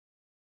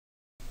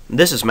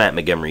This is Matt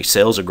Montgomery,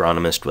 Sales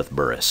Agronomist with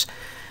Burris.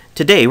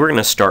 Today we're going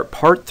to start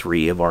part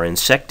 3 of our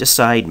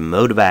insecticide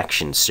mode of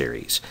action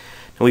series.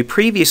 Now, we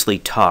previously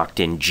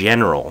talked in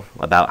general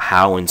about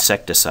how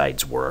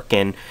insecticides work,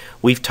 and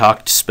we've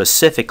talked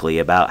specifically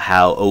about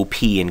how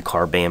OP and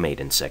carbamate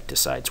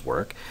insecticides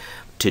work.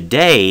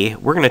 Today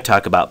we're going to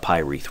talk about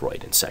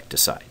pyrethroid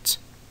insecticides.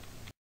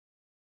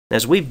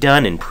 As we've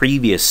done in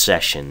previous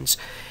sessions,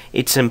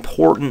 it's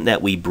important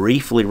that we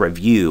briefly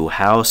review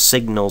how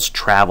signals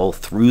travel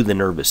through the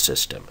nervous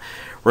system.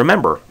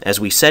 Remember, as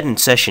we said in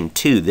session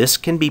 2, this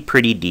can be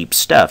pretty deep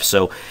stuff,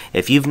 so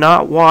if you've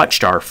not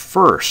watched our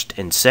first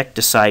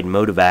insecticide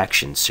mode of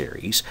action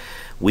series,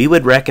 we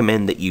would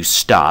recommend that you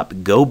stop,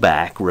 go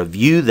back,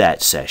 review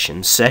that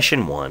session,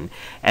 session 1,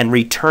 and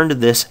return to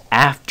this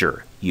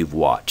after you've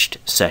watched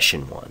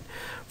session 1.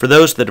 For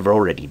those that have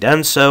already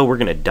done so, we're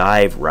going to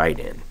dive right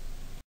in.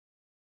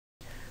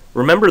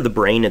 Remember, the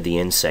brain of the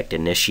insect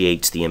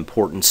initiates the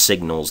important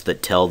signals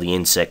that tell the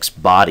insect's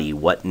body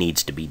what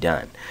needs to be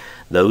done.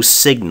 Those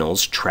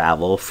signals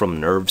travel from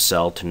nerve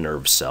cell to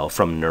nerve cell,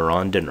 from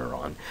neuron to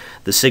neuron.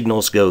 The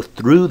signals go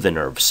through the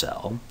nerve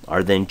cell,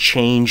 are then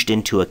changed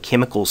into a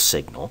chemical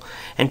signal,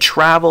 and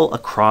travel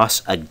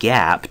across a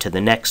gap to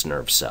the next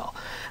nerve cell.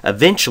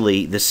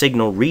 Eventually, the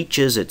signal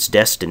reaches its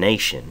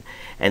destination,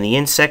 and the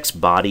insect's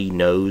body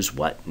knows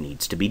what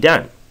needs to be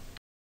done.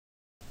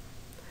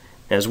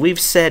 As we've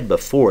said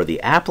before, the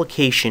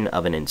application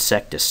of an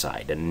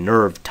insecticide, a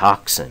nerve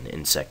toxin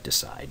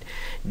insecticide,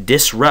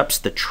 disrupts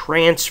the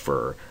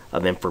transfer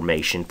of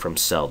information from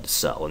cell to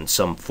cell in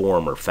some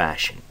form or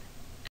fashion.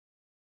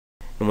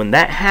 And when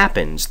that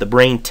happens, the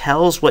brain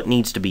tells what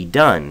needs to be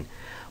done,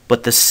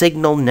 but the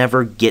signal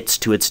never gets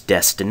to its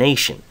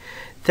destination.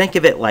 Think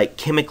of it like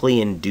chemically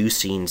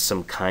inducing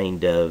some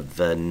kind of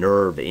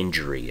nerve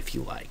injury, if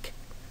you like.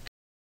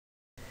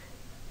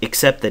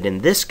 Except that in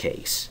this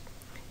case,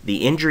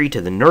 the injury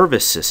to the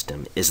nervous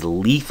system is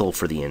lethal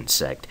for the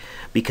insect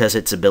because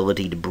its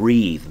ability to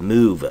breathe,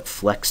 move,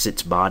 flex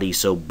its body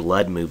so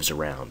blood moves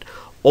around,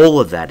 all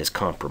of that is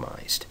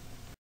compromised.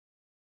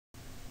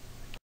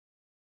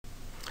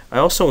 I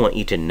also want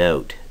you to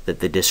note that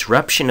the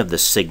disruption of the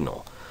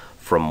signal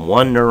from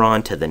one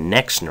neuron to the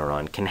next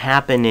neuron can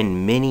happen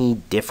in many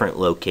different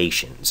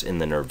locations in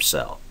the nerve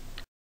cell.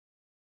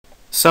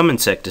 Some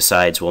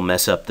insecticides will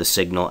mess up the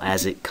signal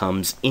as it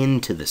comes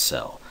into the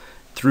cell,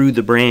 through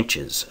the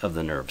branches of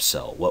the nerve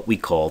cell, what we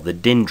call the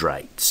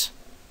dendrites.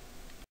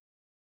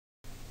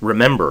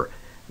 Remember,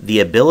 the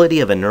ability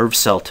of a nerve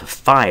cell to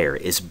fire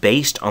is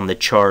based on the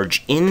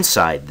charge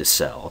inside the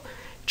cell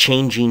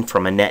changing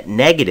from a net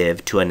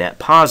negative to a net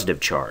positive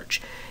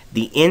charge.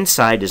 The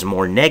inside is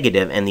more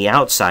negative and the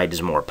outside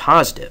is more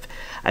positive.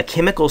 A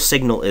chemical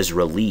signal is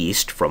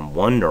released from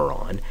one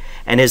neuron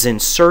and is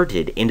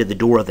inserted into the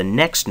door of the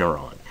next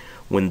neuron.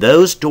 When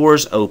those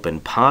doors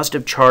open,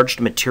 positive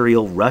charged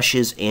material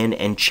rushes in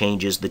and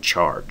changes the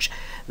charge.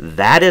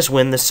 That is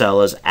when the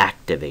cell is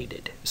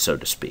activated, so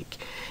to speak.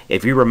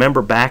 If you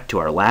remember back to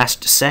our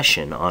last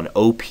session on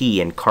OP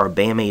and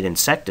carbamate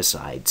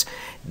insecticides,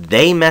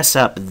 they mess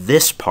up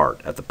this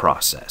part of the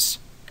process.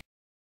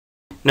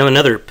 Now,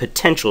 another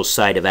potential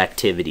site of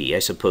activity, I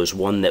suppose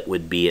one that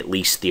would be at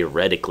least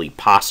theoretically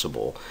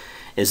possible,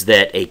 is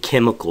that a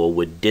chemical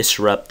would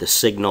disrupt the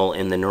signal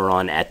in the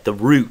neuron at the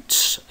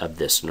roots of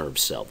this nerve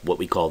cell, what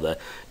we call the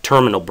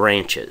terminal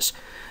branches.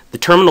 The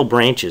terminal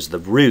branches, the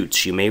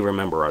roots, you may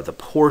remember, are the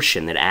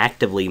portion that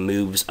actively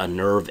moves a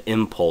nerve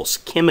impulse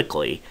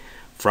chemically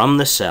from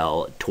the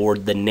cell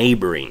toward the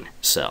neighboring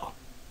cell.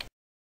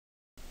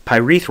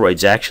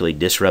 Pyrethroids actually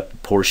disrupt the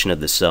portion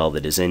of the cell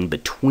that is in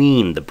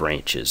between the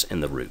branches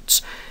and the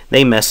roots.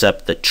 They mess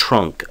up the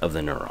trunk of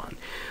the neuron.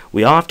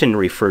 We often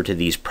refer to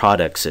these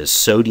products as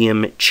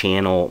sodium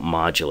channel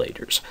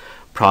modulators.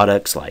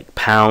 Products like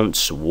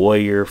Pounce,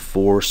 Warrior,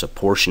 Force, a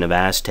portion of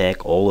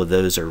Aztec, all of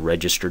those are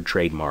registered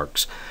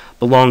trademarks,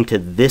 belong to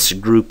this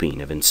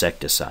grouping of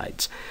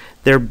insecticides.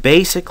 They're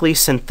basically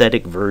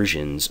synthetic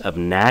versions of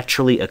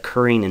naturally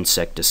occurring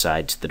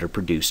insecticides that are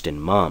produced in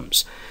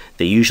mums.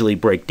 They usually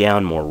break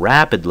down more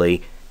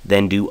rapidly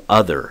than do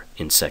other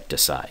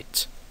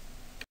insecticides.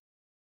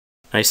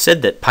 I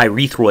said that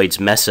pyrethroids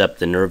mess up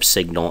the nerve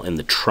signal in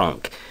the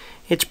trunk.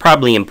 It's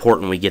probably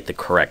important we get the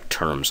correct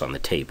terms on the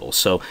table.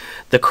 So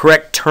the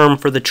correct term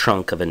for the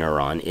trunk of a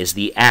neuron is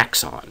the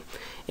axon,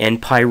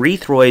 and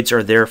pyrethroids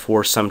are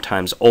therefore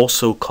sometimes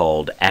also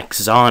called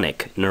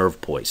axonic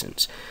nerve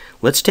poisons.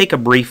 Let's take a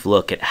brief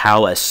look at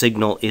how a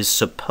signal is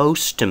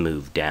supposed to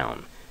move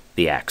down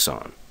the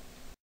axon.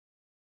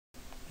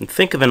 And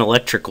think of an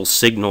electrical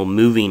signal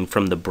moving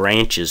from the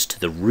branches to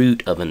the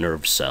root of a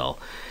nerve cell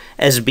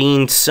as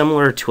being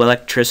similar to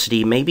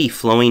electricity maybe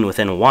flowing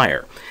within a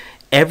wire.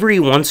 Every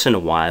once in a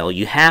while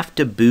you have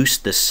to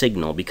boost the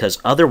signal because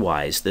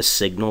otherwise the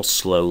signal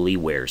slowly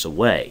wears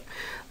away.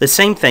 The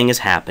same thing is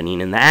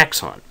happening in the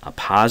axon. A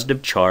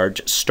positive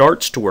charge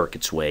starts to work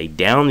its way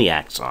down the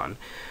axon,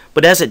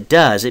 but as it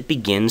does, it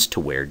begins to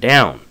wear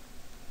down.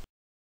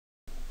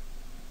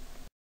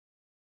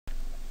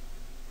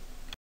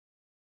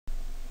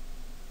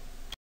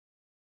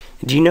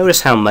 Do you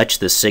notice how much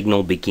the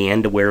signal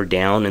began to wear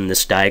down in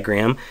this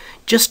diagram?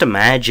 Just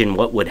imagine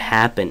what would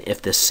happen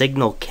if the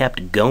signal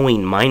kept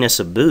going minus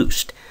a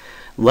boost.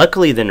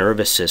 Luckily, the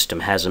nervous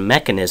system has a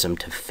mechanism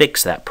to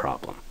fix that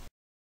problem.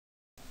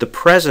 The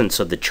presence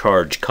of the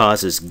charge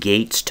causes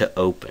gates to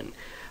open.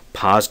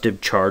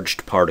 Positive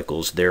charged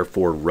particles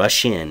therefore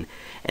rush in,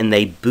 and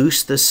they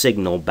boost the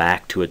signal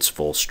back to its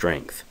full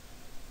strength.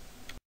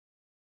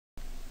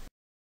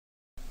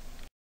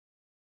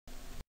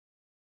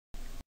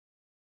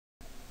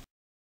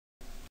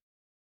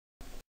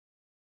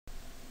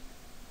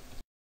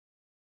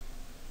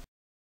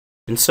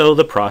 And so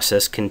the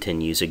process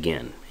continues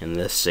again, and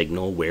the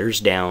signal wears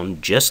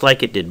down just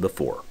like it did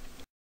before.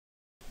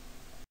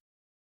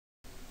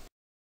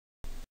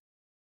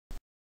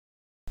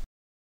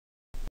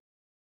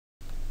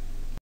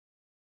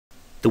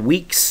 The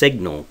weak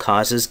signal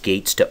causes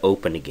gates to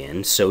open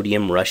again,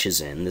 sodium rushes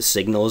in, the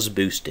signal is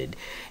boosted,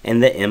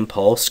 and the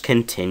impulse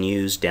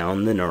continues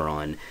down the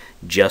neuron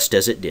just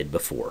as it did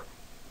before.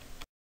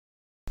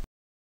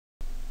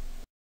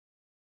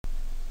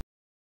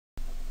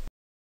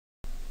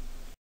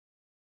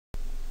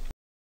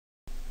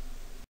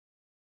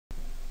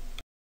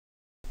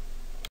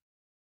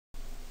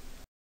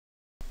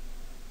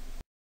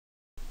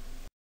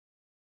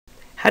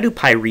 How do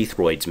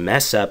pyrethroids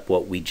mess up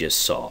what we just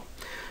saw?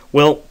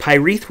 Well,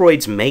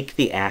 pyrethroids make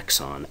the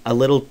axon a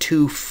little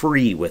too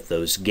free with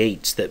those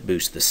gates that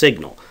boost the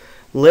signal.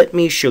 Let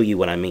me show you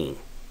what I mean.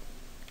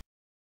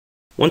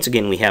 Once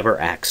again, we have our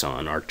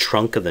axon, our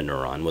trunk of the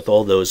neuron, with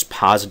all those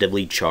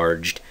positively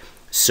charged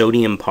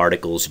sodium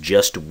particles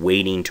just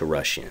waiting to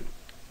rush in.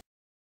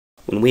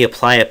 When we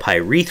apply a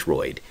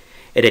pyrethroid,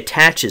 it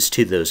attaches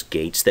to those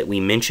gates that we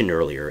mentioned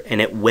earlier,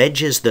 and it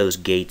wedges those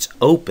gates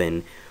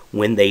open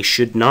when they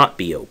should not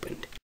be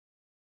opened.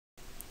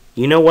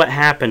 You know what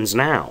happens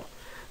now?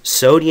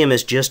 Sodium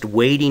is just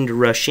waiting to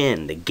rush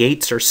in. The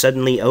gates are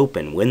suddenly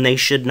open when they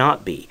should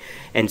not be,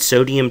 and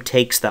sodium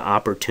takes the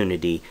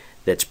opportunity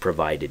that's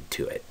provided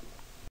to it.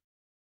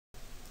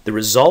 The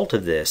result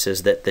of this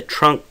is that the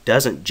trunk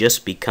doesn't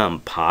just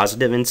become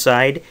positive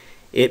inside,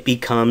 it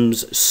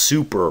becomes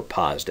super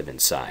positive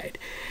inside,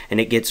 and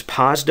it gets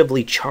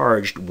positively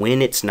charged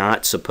when it's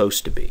not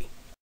supposed to be.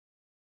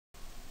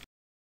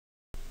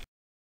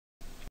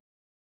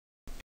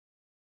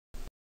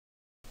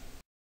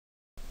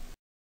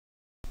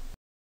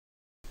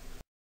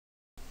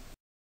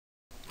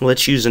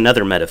 Let's use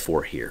another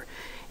metaphor here.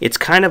 It's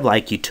kind of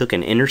like you took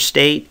an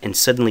interstate and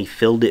suddenly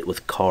filled it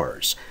with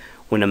cars.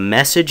 When a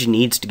message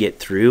needs to get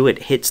through,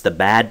 it hits the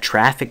bad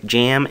traffic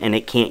jam and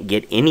it can't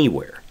get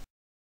anywhere.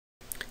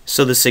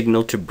 So the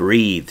signal to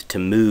breathe, to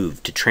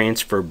move, to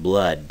transfer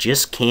blood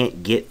just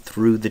can't get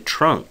through the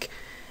trunk.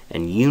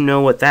 And you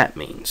know what that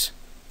means.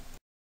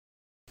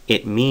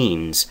 It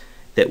means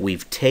that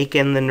we've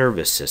taken the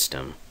nervous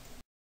system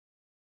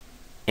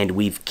and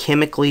we've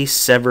chemically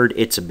severed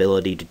its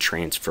ability to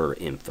transfer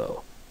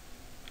info.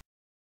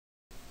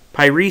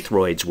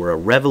 Pyrethroids were a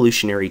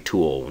revolutionary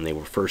tool when they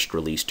were first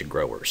released to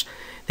growers.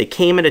 They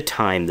came at a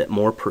time that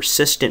more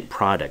persistent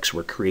products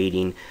were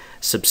creating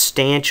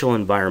substantial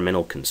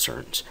environmental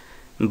concerns.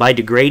 And by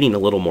degrading a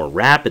little more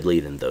rapidly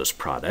than those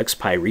products,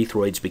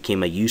 pyrethroids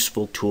became a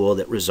useful tool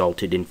that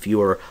resulted in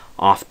fewer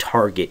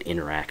off-target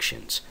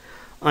interactions.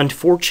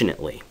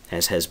 Unfortunately,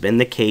 as has been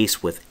the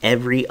case with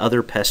every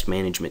other pest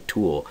management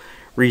tool,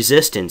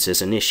 resistance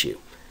is an issue.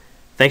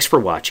 Thanks for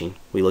watching.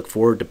 We look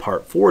forward to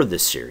part 4 of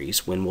this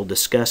series when we'll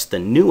discuss the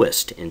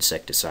newest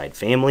insecticide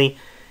family,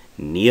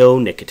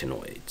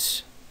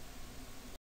 neonicotinoids.